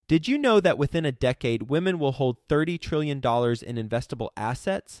Did you know that within a decade, women will hold $30 trillion in investable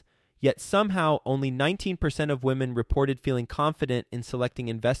assets? Yet somehow only 19% of women reported feeling confident in selecting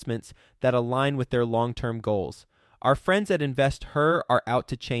investments that align with their long-term goals. Our friends at InvestHer are out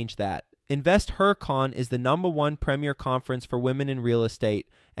to change that. InvestHerCon is the #1 premier conference for women in real estate,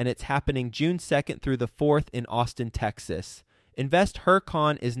 and it's happening June 2nd through the 4th in Austin, Texas.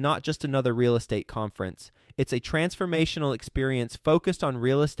 InvestHerCon is not just another real estate conference. It's a transformational experience focused on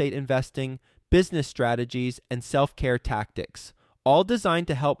real estate investing, business strategies, and self-care tactics, all designed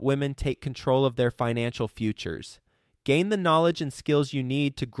to help women take control of their financial futures. Gain the knowledge and skills you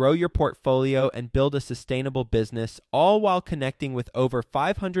need to grow your portfolio and build a sustainable business, all while connecting with over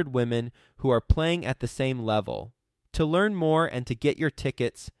 500 women who are playing at the same level. To learn more and to get your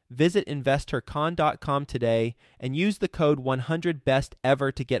tickets, visit InvestHerCon.com today and use the code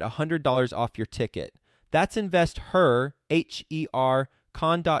 100BESTEVER to get $100 off your ticket. That's InvestHer, H-E-R,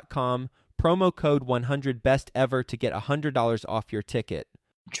 con.com, promo code 100BESTEVER to get $100 off your ticket.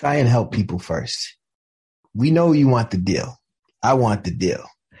 Try and help people first. We know you want the deal. I want the deal.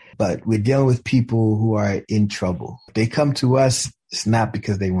 But we're dealing with people who are in trouble. They come to us, it's not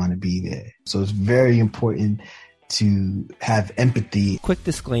because they want to be there. So it's very important to have empathy. Quick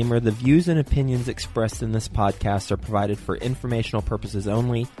disclaimer, the views and opinions expressed in this podcast are provided for informational purposes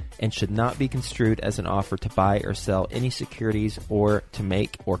only and should not be construed as an offer to buy or sell any securities or to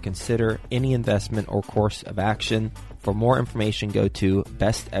make or consider any investment or course of action. For more information, go to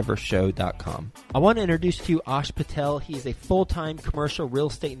bestevershow.com. I want to introduce to you Ash Patel. He's a full-time commercial real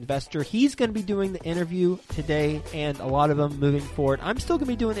estate investor. He's going to be doing the interview today and a lot of them moving forward. I'm still going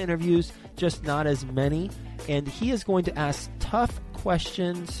to be doing interviews, just not as many. And he is going to ask tough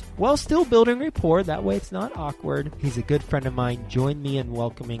questions while still building rapport. That way it's not awkward. He's a good friend of mine. Join me in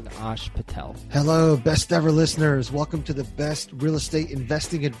welcoming Ash Patel. Hello, best ever listeners. Welcome to the best real estate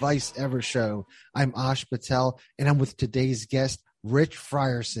investing advice ever show. I'm Ash Patel, and I'm with today's guest, Rich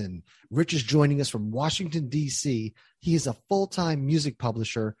Frierson. Rich is joining us from Washington, D.C. He is a full-time music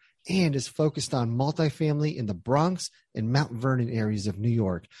publisher and is focused on multifamily in the Bronx and Mount Vernon areas of New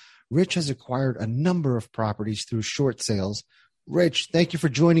York. Rich has acquired a number of properties through short sales. Rich, thank you for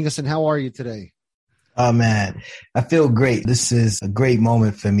joining us, and how are you today? Oh, man, I feel great. This is a great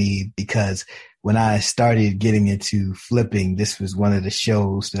moment for me because when I started getting into flipping, this was one of the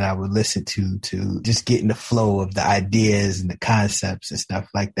shows that I would listen to just get in the flow of the ideas and the concepts and stuff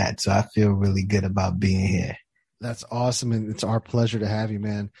like that. So I feel really good about being here. That's awesome, and it's our pleasure to have you,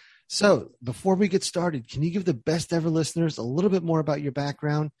 man. So before we get started, can you give the best ever listeners a little bit more about your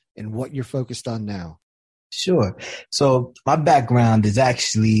background and what you're focused on now? Sure. So my background is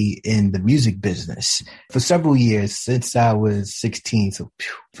actually in the music business for several years since I was 16. So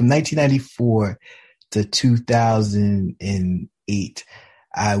from 1994 to 2008,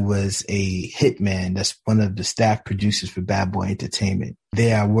 I was a hitman. That's one of the staff producers for Bad Boy Entertainment.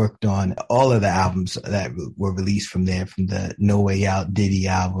 There I worked on all of the albums that were released from there, from the No Way Out Diddy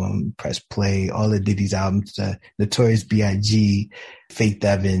album, Press Play, all of Diddy's albums, Notorious B.I.G., Faith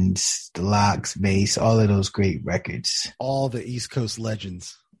Evans, The Lox, Mace, all of those great records. All the East Coast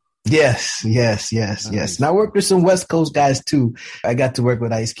legends. Yes. Nice. And I worked with some West Coast guys too. I got to work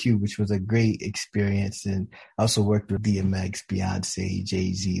with Ice Cube, which was a great experience. And I also worked with DMX, Beyonce,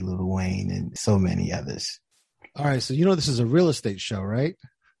 Jay-Z, Lil Wayne, and so many others. All right. So, this is a real estate show, right?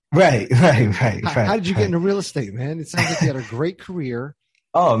 Right. How did you get into real estate, man? It sounds like you had a great career.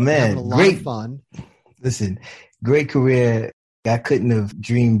 Oh, man. A lot of fun. Listen, great career. I couldn't have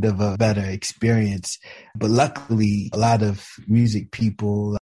dreamed of a better experience. But luckily, a lot of music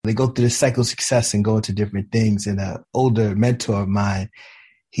people, they go through the cycle of success and go into different things. And an older mentor of mine,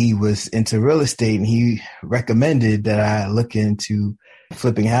 he was into real estate and he recommended that I look into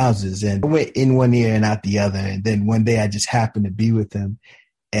flipping houses. And I went in one ear and out the other. And then one day I just happened to be with him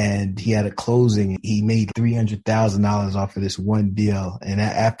and he had a closing. He made $300,000 off of this one deal. And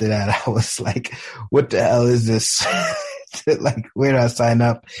after that, I was like, what the hell is this? Like, where do I sign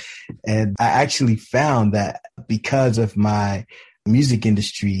up? And I actually found that because of my music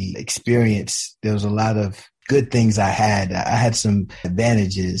industry experience, there was a lot of good things I had. I had some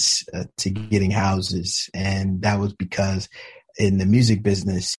advantages to getting houses. And that was because in the music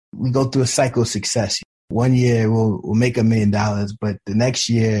business, we go through a cycle of success. One year we'll make $1 million, but the next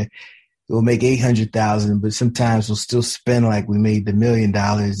year we'll make 800,000, but sometimes we'll still spend like we made the $1 million.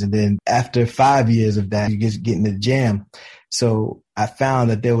 And then after 5 years of that, you just get in the jam. So I found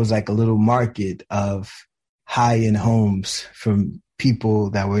that there was like a little market of high-end homes from people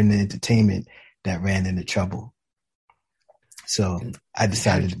that were in the entertainment that ran into trouble. So I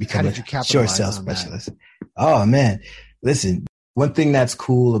decided to become a short sale specialist. Oh man, listen, One thing that's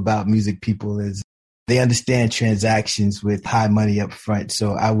cool about music people is they understand transactions with high money up front.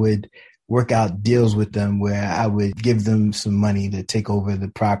 So I would work out deals with them where I would give them some money to take over the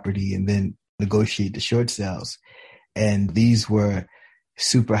property and then negotiate the short sales. And these were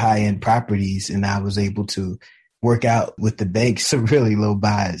super high end properties. And I was able to work out with the banks some really low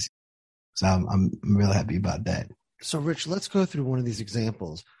buys. So I'm real happy about that. So Rich, let's go through one of these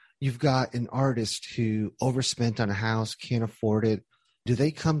examples. You've got an artist who overspent on a house, can't afford it. Do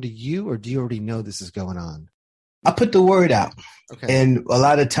they come to you or do you already know this is going on? I put the word out. Okay. And a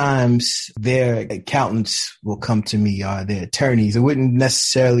lot of times their accountants will come to me or their attorneys. It wouldn't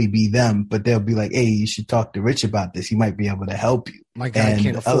necessarily be them, but they'll be like, hey, you should talk to Rich about this. He might be able to help you. My guy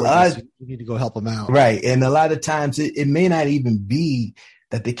can't afford this. You need to go help him out. Right. And a lot of times it may not even be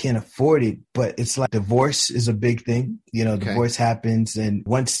that they can't afford it, but it's like divorce is a big thing. You know, divorce happens. And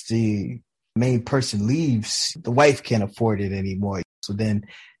once the main person leaves, the wife can't afford it anymore. So then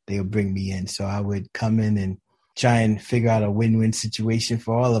they'll bring me in. So I would come in and try and figure out a win-win situation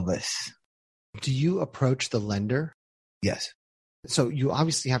for all of us. Do you approach the lender? Yes. So you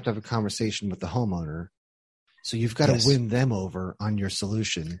obviously have to have a conversation with the homeowner. So you've got to win them over on your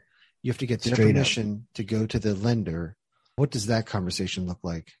solution. You have to get their permission to go to the lender. What does that conversation look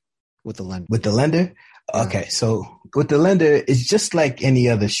like with the lender? With the lender? Okay. So with the lender, it's just like any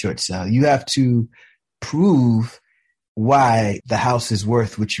other short sale. You have to prove why the house is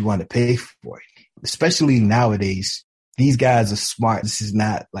worth what you want to pay for it. Especially nowadays, these guys are smart. This is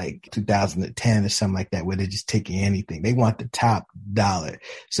not like 2010 or something like that where they're just taking anything. They want the top dollar.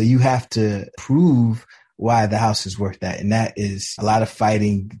 So you have to prove why the house is worth that. And that is a lot of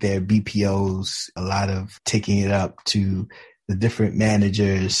fighting their BPOs, a lot of taking it up to the different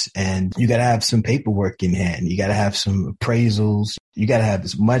managers. And you got to have some paperwork in hand. You got to have some appraisals. You got to have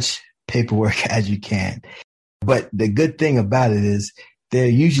as much paperwork as you can. But the good thing about it is there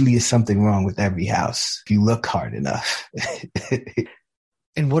usually is something wrong with every house if you look hard enough.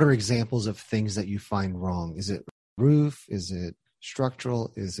 And what are examples of things that you find wrong? Is it roof? Is it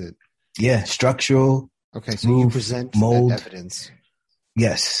structural? Is it? Yeah, structural. Okay, so roof, you present mold. that evidence.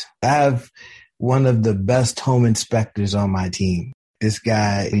 Yes. I have one of the best home inspectors on my team. This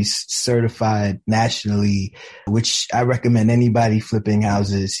guy, he's certified nationally, which I recommend anybody flipping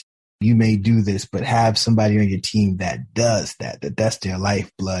houses. You may do this, but have somebody on your team that does that's their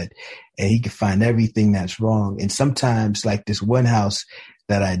lifeblood, and he can find everything that's wrong. And sometimes, like this one house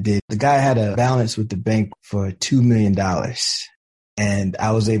that I did, the guy had a balance with the bank for $2 million. And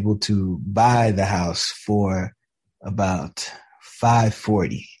I was able to buy the house for about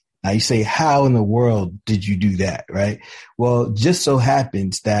 $540. Now you say, how in the world did you do that? Right? Well, just so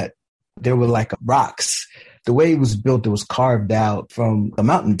happens that there were like rocks. The way it was built, it was carved out from a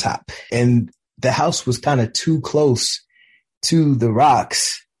mountaintop, and the house was kind of too close to the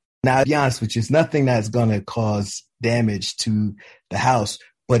rocks. Now, to be honest with you, it's nothing that's going to cause damage to the house,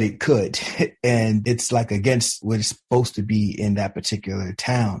 but it could. And it's like against what it's supposed to be in that particular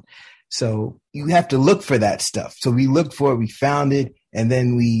town. So you have to look for that stuff. So we looked for it, we found it, and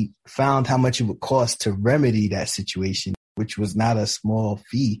then we found how much it would cost to remedy that situation, which was not a small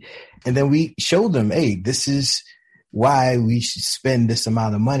fee. And then we showed them, hey, this is why we should spend this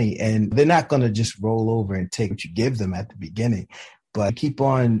amount of money. And they're not going to just roll over and take what you give them at the beginning, but keep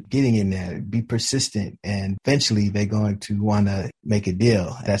on getting in there, be persistent, and eventually they're going to want to make a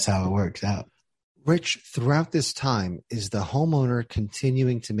deal. That's how it works out. Rich, throughout this time, is the homeowner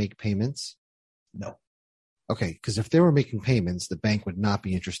continuing to make payments? No. Okay, because if they were making payments, the bank would not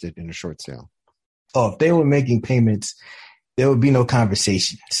be interested in a short sale. Oh, if they were making payments, there would be no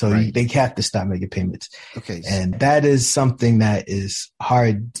conversation. So they have to stop making payments. Okay. And that is something that is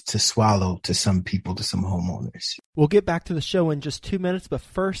hard to swallow to some people, to some homeowners. We'll get back to the show in just 2 minutes, but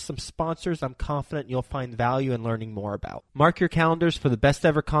first, some sponsors I'm confident you'll find value in learning more about. Mark your calendars for the Best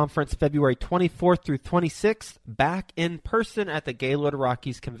Ever Conference, February 24th through 26th, back in person at the Gaylord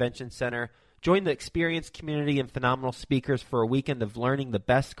Rockies Convention Center. Join the experienced community and phenomenal speakers for a weekend of learning the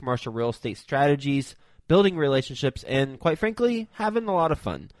best commercial real estate strategies, building relationships, and quite frankly, having a lot of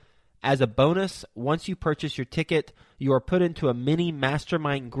fun. As a bonus, once you purchase your ticket, you are put into a mini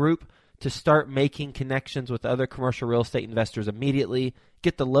mastermind group to start making connections with other commercial real estate investors immediately.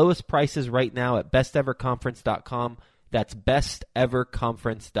 Get the lowest prices right now at besteverconference.com. That's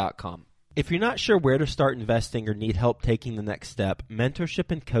besteverconference.com. If you're not sure where to start investing or need help taking the next step,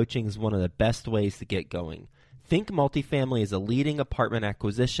 mentorship and coaching is one of the best ways to get going. Think Multifamily is a leading apartment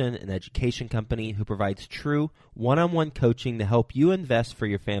acquisition and education company who provides true one-on-one coaching to help you invest for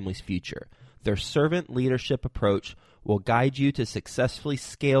your family's future. Their servant leadership approach will guide you to successfully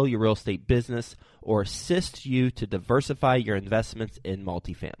scale your real estate business or assist you to diversify your investments in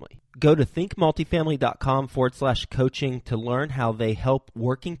multifamily. Go to thinkmultifamily.com/coaching to learn how they help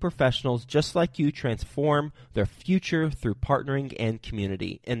working professionals just like you transform their future through partnering and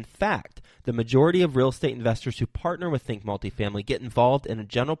community. In fact, the majority of real estate investors who partner with Think Multifamily get involved in a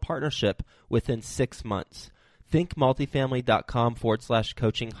general partnership within 6 months.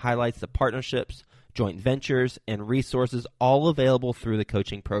 thinkmultifamily.com/coaching highlights the partnerships, joint ventures, and resources all available through the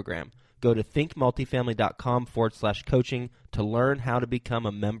coaching program. Go to thinkmultifamily.com/coaching to learn how to become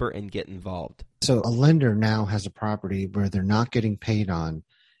a member and get involved. So a lender now has a property where they're not getting paid on,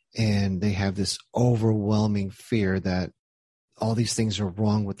 and they have this overwhelming fear that all these things are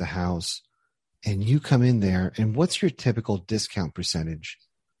wrong with the house. And you come in there, and what's your typical discount percentage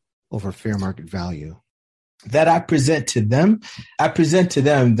over fair market value? That I present to them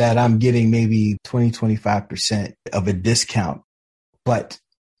that I'm getting maybe 20-25% of a discount. But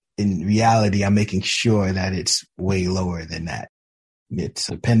in reality, I'm making sure that it's way lower than that. It's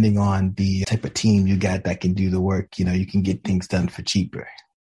depending on the type of team you got that can do the work. You can get things done for cheaper.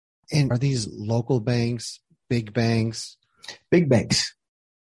 And are these local banks, big banks? Big banks.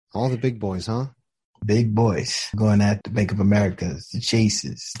 All the big boys, huh? Big boys going at the Bank of Americas, the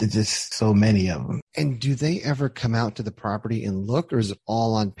Chases. There's just so many of them. And do they ever come out to the property and look, or is it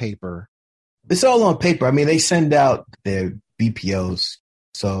all on paper? It's all on paper. I mean, they send out their BPOs.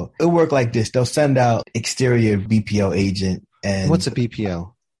 So it'll work like this. They'll send out exterior BPO agent. And what's a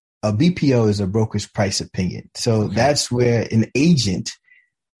BPO? A BPO is a broker's price opinion. So that's where an agent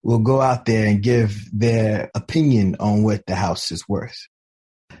will go out there and give their opinion on what the house is worth.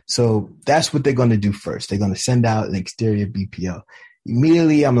 So that's what they're going to do first. They're going to send out an exterior BPO.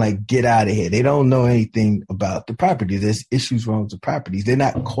 Immediately, I'm like, get out of here. They don't know anything about the property. There's issues wrong with the properties. They're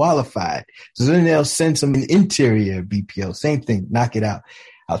not qualified. So then they'll send some interior BPO. Same thing, knock it out.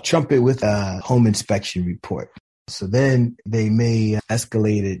 I'll trump it with a home inspection report. So then they may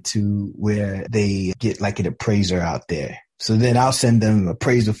escalate it to where they get like an appraiser out there. So then I'll send them an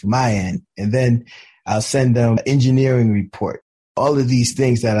appraisal for my end. And then I'll send them an engineering report. All of these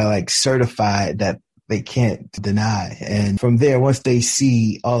things that are like certified that they can't deny. And from there, once they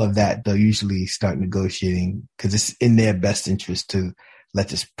see all of that, they'll usually start negotiating because it's in their best interest to let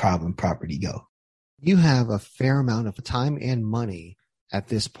this problem property go. You have a fair amount of time and money at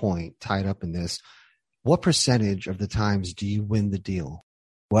this point tied up in this. What percentage of the times do you win the deal?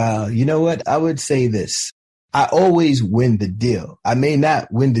 Well, you know what? I would say this. I always win the deal. I may not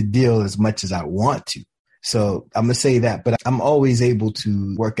win the deal as much as I want to. So I'm going to say that, but I'm always able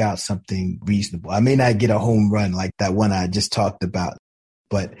to work out something reasonable. I may not get a home run like that one I just talked about,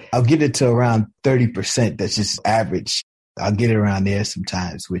 but I'll get it to around 30%. That's just average. I'll get it around there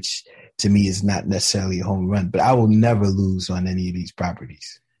sometimes, which to me is not necessarily a home run, but I will never lose on any of these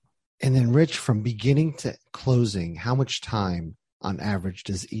properties. And then Rich, from beginning to closing, how much time on average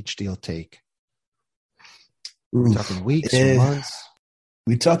does each deal take? We're talking weeks or months?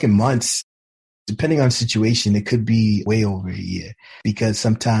 We're talking months. Depending on the situation, it could be way over a year because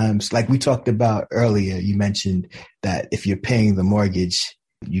sometimes, like we talked about earlier, you mentioned that if you're paying the mortgage,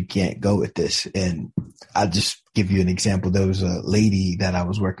 you can't go with this. And I'll just give you an example. There was a lady that I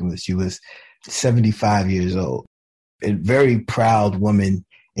was working with. She was 75 years old, a very proud woman,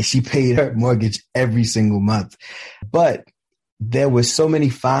 and she paid her mortgage every single month. But there were so many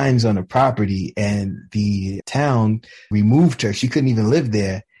fines on the property and the town removed her. She couldn't even live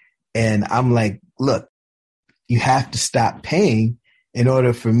there. And I'm like, look, you have to stop paying in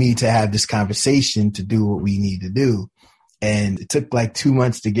order for me to have this conversation to do what we need to do. And it took like 2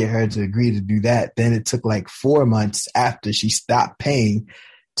 months to get her to agree to do that. Then it took like 4 months after she stopped paying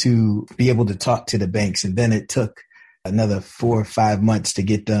to be able to talk to the banks. And then it took another 4 or 5 months to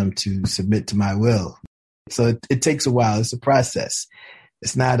get them to submit to my will. So it takes a while. It's a process.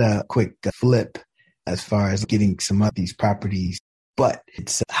 It's not a quick flip as far as getting some of these properties, but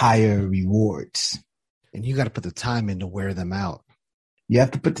it's higher rewards. And you got to put the time in to wear them out. You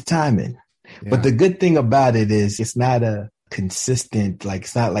have to put the time in. Yeah. But the good thing about it is it's not a consistent, like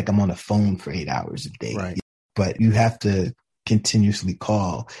it's not like I'm on the phone for 8 hours a day. Right. But you have to continuously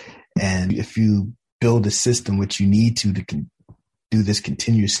call. And if you build a system, which you need to do this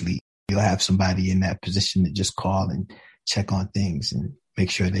continuously, you'll have somebody in that position to just call and check on things and make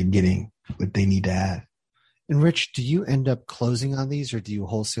sure they're getting what they need to have. And Rich, do you end up closing on these or do you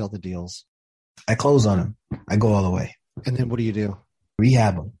wholesale the deals? I close on them. I go all the way. And then what do you do?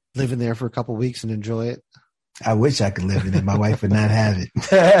 Rehab them. Live in there for a couple of weeks and enjoy it? I wish I could live in it. My wife would not have it.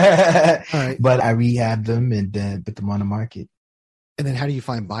 All right. But I rehab them and then put them on the market. And then how do you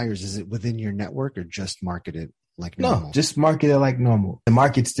find buyers? Is it within your network or just market it like normal? No, just market it like normal. The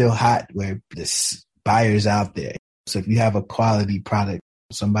market's still hot where there's buyers out there. So if you have a quality product,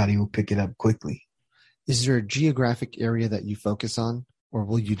 somebody will pick it up quickly. Is there a geographic area that you focus on, or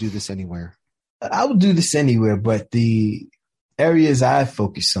will you do this anywhere? I will do this anywhere, but the areas I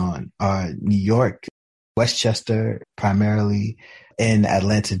focus on are New York, Westchester primarily, and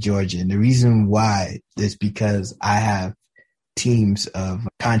Atlanta, Georgia. And the reason why is because I have teams of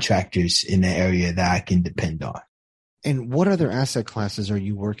contractors in the area that I can depend on. And what other asset classes are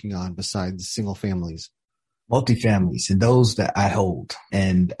you working on besides single families? Multifamilies, and those that I hold.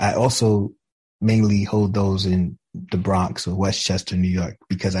 And I also mainly hold those in the Bronx or Westchester, New York,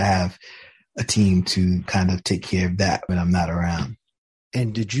 because I have a team to kind of take care of that when I'm not around.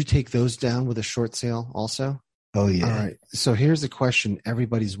 And did you take those down with a short sale also? Oh, yeah. All right. So here's the question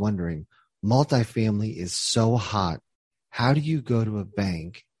everybody's wondering. Multifamily is so hot. How do you go to a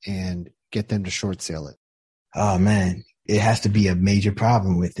bank and get them to short sale it? Oh, man, it has to be a major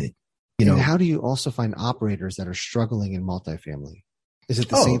problem with it. And how do you also find operators that are struggling in multifamily? Is it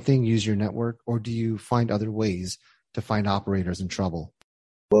the same thing, use your network, or do you find other ways to find operators in trouble?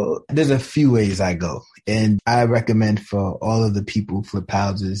 Well, there's a few ways I go, and I recommend for all of the people who flip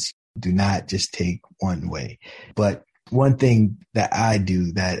houses, do not just take one way. But one thing that I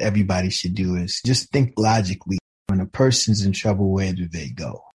do that everybody should do is just think logically. When a person's in trouble, where do they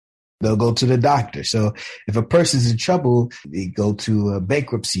go? They'll go to the doctor. So if a person's in trouble, they go to a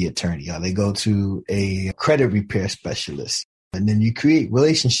bankruptcy attorney or they go to a credit repair specialist. And then you create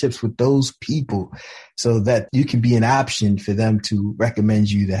relationships with those people so that you can be an option for them to recommend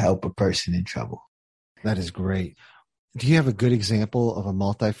you to help a person in trouble. That is great. Do you have a good example of a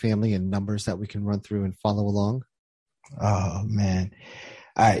multifamily and numbers that we can run through and follow along? Oh, man.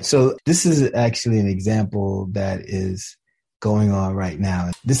 All right. So this is actually an example that is going on right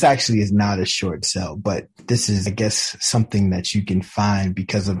now. This actually is not a short sell, but this is, I guess, something that you can find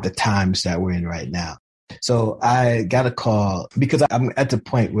because of the times that we're in right now. So I got a call because I'm at the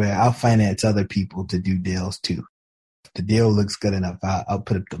point where I'll finance other people to do deals too. If the deal looks good enough, I'll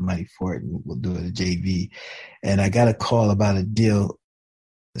put up the money for it and we'll do it a JV. And I got a call about a deal.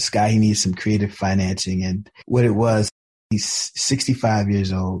 This guy, he needs some creative financing. And what it was, he's 65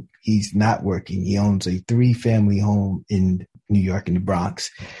 years old. He's not working. He owns a 3-family home in New York in the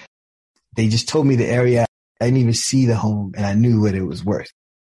Bronx. They just told me the area. I didn't even see the home and I knew what it was worth.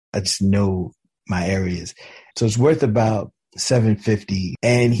 I just know my areas. So it's worth about $750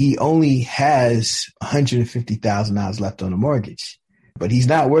 and he only has $150,000 left on the mortgage, but he's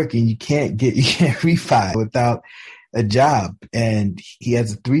not working. You can't refi without a job. And he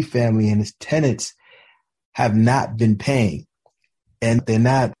has a 3-family and his tenants have not been paying and they're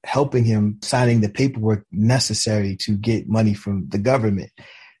not helping him signing the paperwork necessary to get money from the government.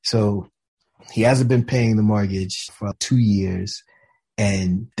 So he hasn't been paying the mortgage for 2 years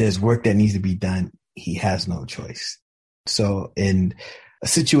and there's work that needs to be done. He has no choice. So in a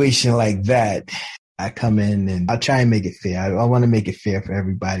situation like that, I come in and I'll try and make it fair. I want to make it fair for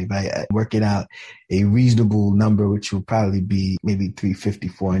everybody by working out a reasonable number, which will probably be maybe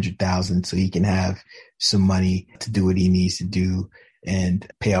 $350,000, $400,000, so he can have some money to do what he needs to do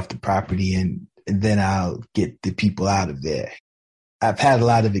and pay off the property. And then I'll get the people out of there. I've had a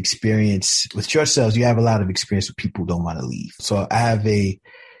lot of experience with short sales. You have a lot of experience with people who don't want to leave. So I have a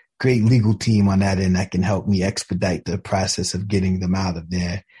great legal team on that end that can help me expedite the process of getting them out of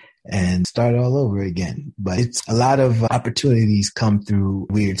there and start all over again. But it's a lot of opportunities come through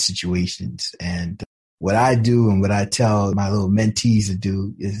weird situations. And what I do and what I tell my little mentees to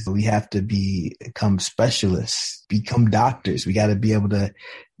do is we have to become specialists, become doctors. We got to be able to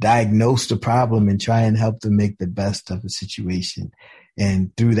diagnose the problem and try and help them make the best of the situation.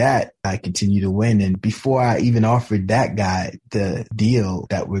 And through that, I continue to win. And before I even offered that guy the deal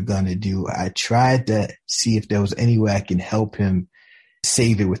that we're going to do, I tried to see if there was any way I can help him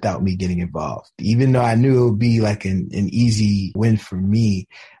save it without me getting involved. Even though I knew it would be like an easy win for me,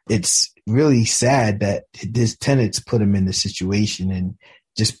 it's really sad that his tenants put him in this situation. And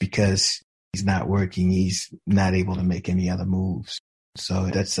just because he's not working, he's not able to make any other moves. So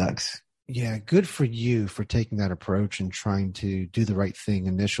that sucks. Yeah, good for you for taking that approach and trying to do the right thing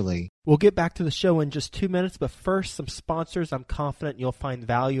initially. We'll get back to the show in just 2 minutes, but first, some sponsors I'm confident you'll find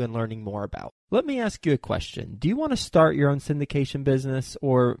value in learning more about. Let me ask you a question. Do you want to start your own syndication business,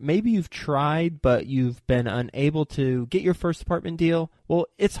 or maybe you've tried but you've been unable to get your first apartment deal? Well,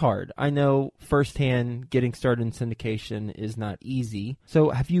 it's hard. I know firsthand getting started in syndication is not easy. So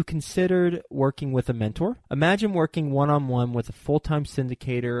have you considered working with a mentor? Imagine working one-on-one with a full-time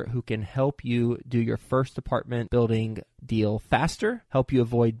syndicator who can help you do your first apartment building deal faster, help you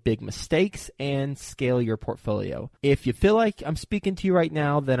avoid big mistakes, and scale your portfolio. If you feel like I'm speaking to you right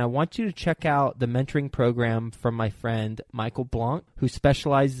now, then I want you to check out the mentoring program from my friend Michael Blanc, who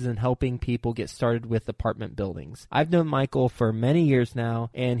specializes in helping people get started with apartment buildings. I've known Michael for many years now,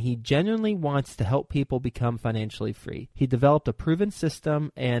 and he genuinely wants to help people become financially free. He developed a proven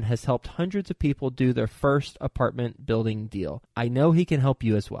system and has helped hundreds of people do their first apartment building deal. I know he can help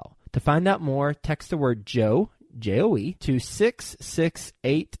you as well. To find out more, text the word Joe, J-O-E, to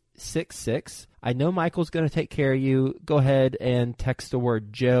 66866. I know Michael's going to take care of you. Go ahead and text the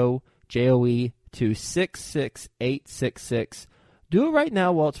word Joe, J-O-E, to 66866. Do it right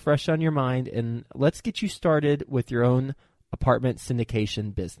now while it's fresh on your mind, and let's get you started with your own apartment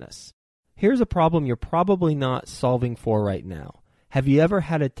syndication business. Here's a problem you're probably not solving for right now. Have you ever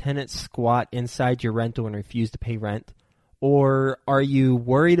had a tenant squat inside your rental and refuse to pay rent? Or are you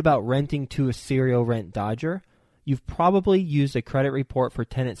worried about renting to a serial rent dodger? You've probably used a credit report for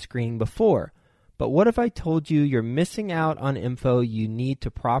tenant screening before. But what if I told you you're missing out on info you need to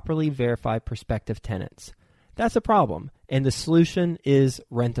properly verify prospective tenants? That's a problem, and the solution is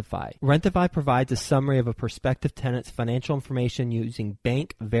Rentify. Rentify provides a summary of a prospective tenant's financial information using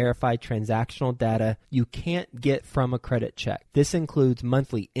bank-verified transactional data you can't get from a credit check. This includes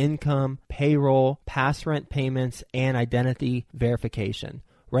monthly income, payroll, past rent payments, and identity verification.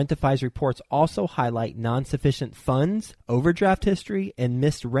 Rentify's reports also highlight non-sufficient funds, overdraft history, and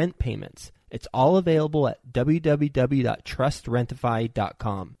missed rent payments. It's all available at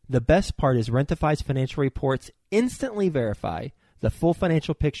www.trustrentify.com. The best part is Rentify's financial reports instantly verify the full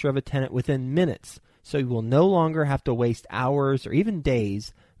financial picture of a tenant within minutes, so you will no longer have to waste hours or even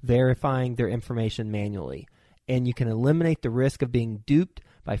days verifying their information manually. And you can eliminate the risk of being duped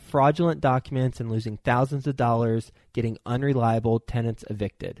by fraudulent documents and losing thousands of dollars getting unreliable tenants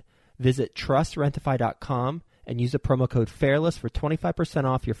evicted. Visit trustrentify.com and use the promo code FAIRLESS for 25%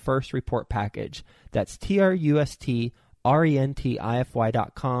 off your first report package. That's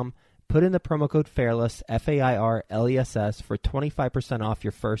trustrentify.com. Put in the promo code FAIRLESS, FAIRLESS, for 25% off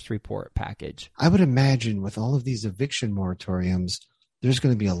your first report package. I would imagine with all of these eviction moratoriums, there's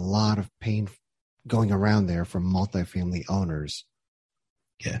going to be a lot of pain going around there from multifamily owners.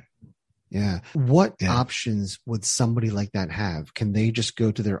 Yeah. What options would somebody like that have? Can they just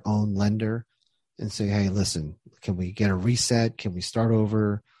go to their own lender and say, hey, listen, can we get a reset? Can we start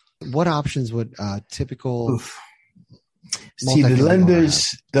over? What options would typical See,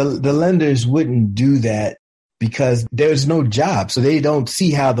 the lenders wouldn't do that because there's no job. So they don't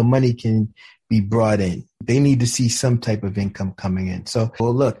see how the money can be brought in. They need to see some type of income coming in. So,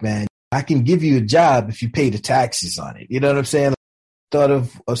 well, look, man, I can give you a job if you pay the taxes on it. You know what I'm saying? Thought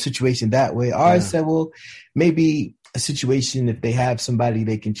of a situation that way. Or I said, well, maybe a situation if they have somebody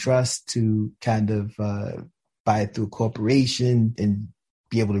they can trust to kind of buy it through a corporation and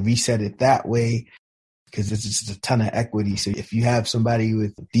be able to reset it that way, because it's just a ton of equity. So if you have somebody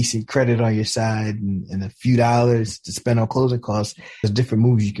with decent credit on your side and a few dollars to spend on closing costs, there's different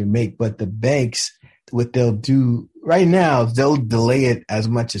moves you can make. But the banks, what they'll do right now, they'll delay it as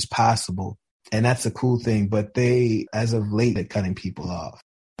much as possible. And that's a cool thing. But they, as of late, are cutting people off.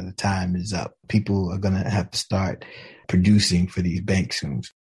 The time is up. People are going to have to start producing for these banks soon.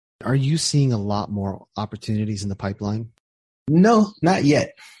 Are you seeing a lot more opportunities in the pipeline? No, not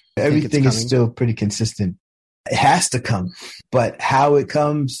yet. Everything is still pretty consistent. It has to come. But how it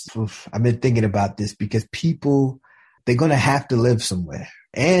comes, I've been thinking about this because people, they're going to have to live somewhere.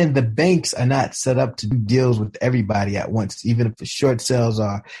 And the banks are not set up to do deals with everybody at once. Even if the short sales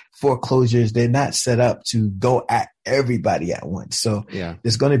are foreclosures, they're not set up to go at everybody at once. So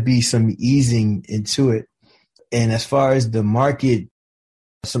there's going to be some easing into it. And as far as the market,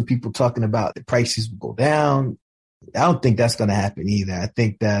 some people talking about the prices will go down. I don't think that's going to happen either. I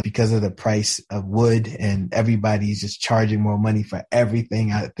think that because of the price of wood and everybody's just charging more money for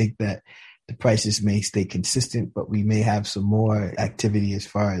everything, I think that the prices may stay consistent, but we may have some more activity as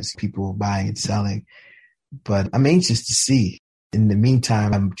far as people buying and selling. But I'm anxious to see. In the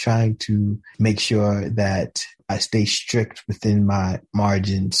meantime, I'm trying to make sure that I stay strict within my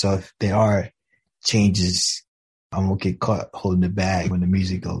margin. So if there are changes, I won't get caught holding the bag when the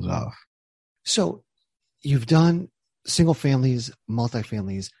music goes off. So you've done single families,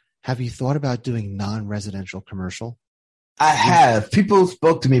 multifamilies. Have you thought about doing non-residential commercial? I have. People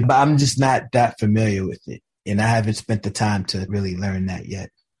spoke to me, but I'm just not that familiar with it. And I haven't spent the time to really learn that yet.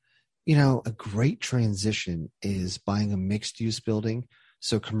 You know, a great transition is buying a mixed use building.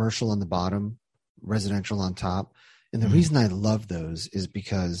 So commercial on the bottom, residential on top. And the reason I love those is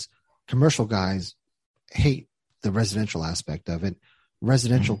because commercial guys hate the residential aspect of it.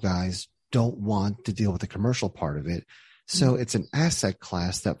 Residential guys don't want to deal with the commercial part of it. So it's an asset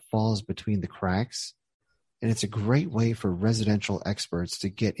class that falls between the cracks. And it's a great way for residential experts to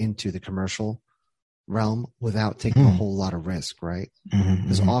get into the commercial realm without taking a whole lot of risk, right?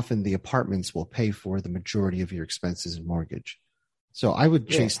 Because often the apartments will pay for the majority of your expenses and mortgage. So I would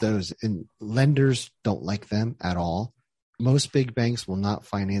chase those, and lenders don't like them at all. Most big banks will not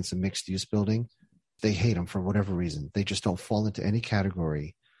finance a mixed use building. They hate them for whatever reason. They just don't fall into any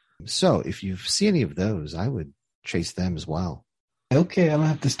category. So if you see any of those, I would chase them as well. Okay, I'm going to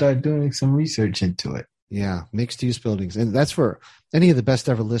have to start doing some research into it. Yeah, mixed use buildings. And that's for any of the best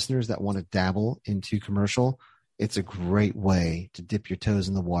ever listeners that want to dabble into commercial. It's a great way to dip your toes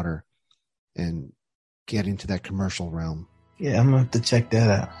in the water and get into that commercial realm. Yeah, I'm going to have to check that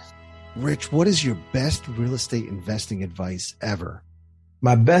out. Rich, what is your best real estate investing advice ever?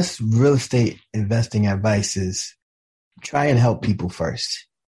 My best real estate investing advice is try and help people first.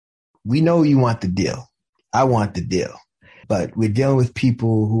 We know you want the deal. I want the deal. But we're dealing with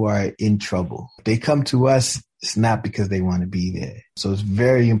people who are in trouble. They come to us, it's not because they want to be there. So it's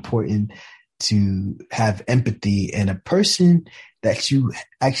very important to have empathy, and a person that you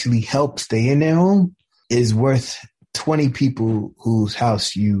actually help stay in their home is worth 20 people whose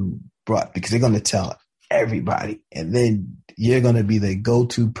house you brought, because they're going to tell everybody. And then you're going to be the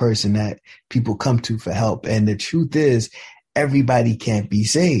go-to person that people come to for help. And the truth is, everybody can't be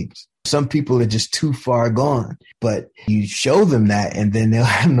saved. Some people are just too far gone, but you show them that and then they'll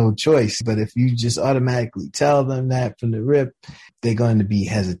have no choice. But if you just automatically tell them that from the rip, they're going to be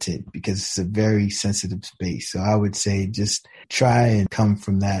hesitant because it's a very sensitive space. So I would say just try and come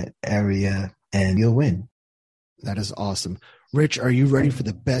from that area and you'll win. That is awesome. Rich, are you ready for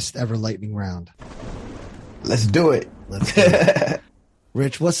the best ever lightning round? Let's do it. Let's do it.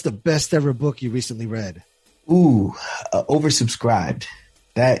 Rich, what's the best ever book you recently read? Ooh, Oversubscribed.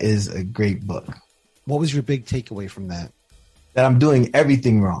 That is a great book. What was your big takeaway from that? That I'm doing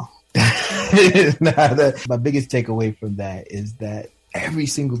everything wrong. My biggest takeaway from that is that every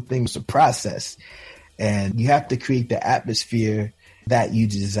single thing is a process, and you have to create the atmosphere that you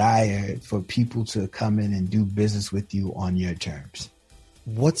desire for people to come in and do business with you on your terms.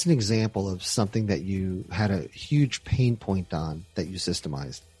 What's an example of something that you had a huge pain point on that you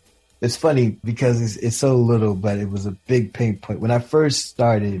systemized? It's funny because it's so little, but it was a big pain point. When I first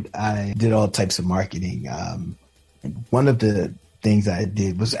started, I did all types of marketing. One of the things I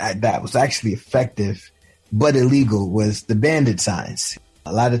did that was actually effective, but illegal, was the bandit signs.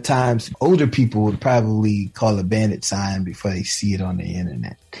 A lot of times, older people would probably call a bandit sign before they see it on the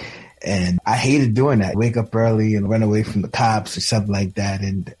internet. And I hated doing that. Wake up early and run away from the cops or something like that.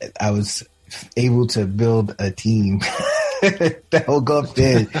 And I was able to build a team that will go up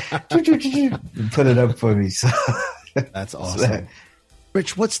there and put it up for me. So that's awesome.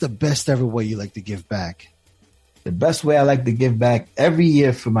 Rich, what's the best ever way you like to give back? The best way I like to give back, every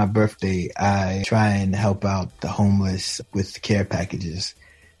year for my birthday, I try and help out the homeless with care packages.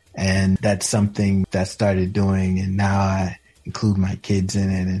 And that's something that I started doing, and now I include my kids in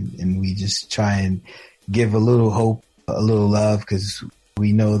it, and we just try and give a little hope, a little love, because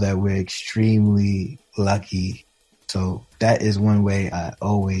we know that we're extremely lucky. So that is one way I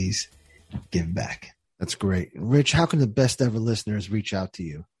always give back. That's great. Rich, how can the best ever listeners reach out to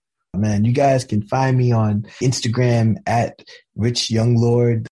you? Man, you guys can find me on Instagram at Rich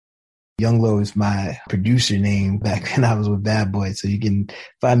Younglord. Younglord is my producer name back when I was with Bad Boy. So you can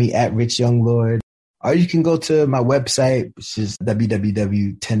find me at Rich Younglord. Or you can go to my website, which is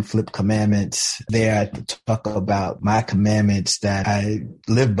www.10flipcommandments. There I talk about my commandments that I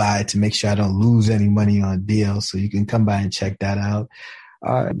live by to make sure I don't lose any money on deals. So you can come by and check that out.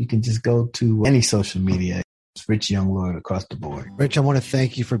 Or you can just go to any social media. It's Rich Younglord across the board. Rich, I want to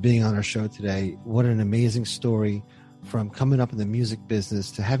thank you for being on our show today. What an amazing story, from coming up in the music business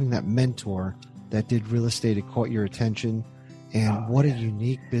to having that mentor that did real estate, it caught your attention. And what a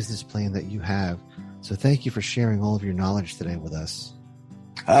unique business plan that you have. So thank you for sharing all of your knowledge today with us.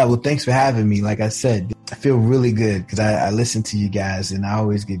 Well, thanks for having me. Like I said, I feel really good because I listen to you guys and I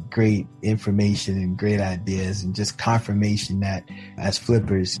always get great information and great ideas and just confirmation that as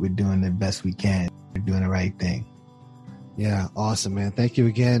flippers, we're doing the best we can. We're doing the right thing. Yeah, awesome, man. Thank you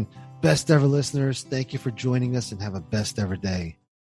again. Best ever listeners, thank you for joining us, and have a best ever day.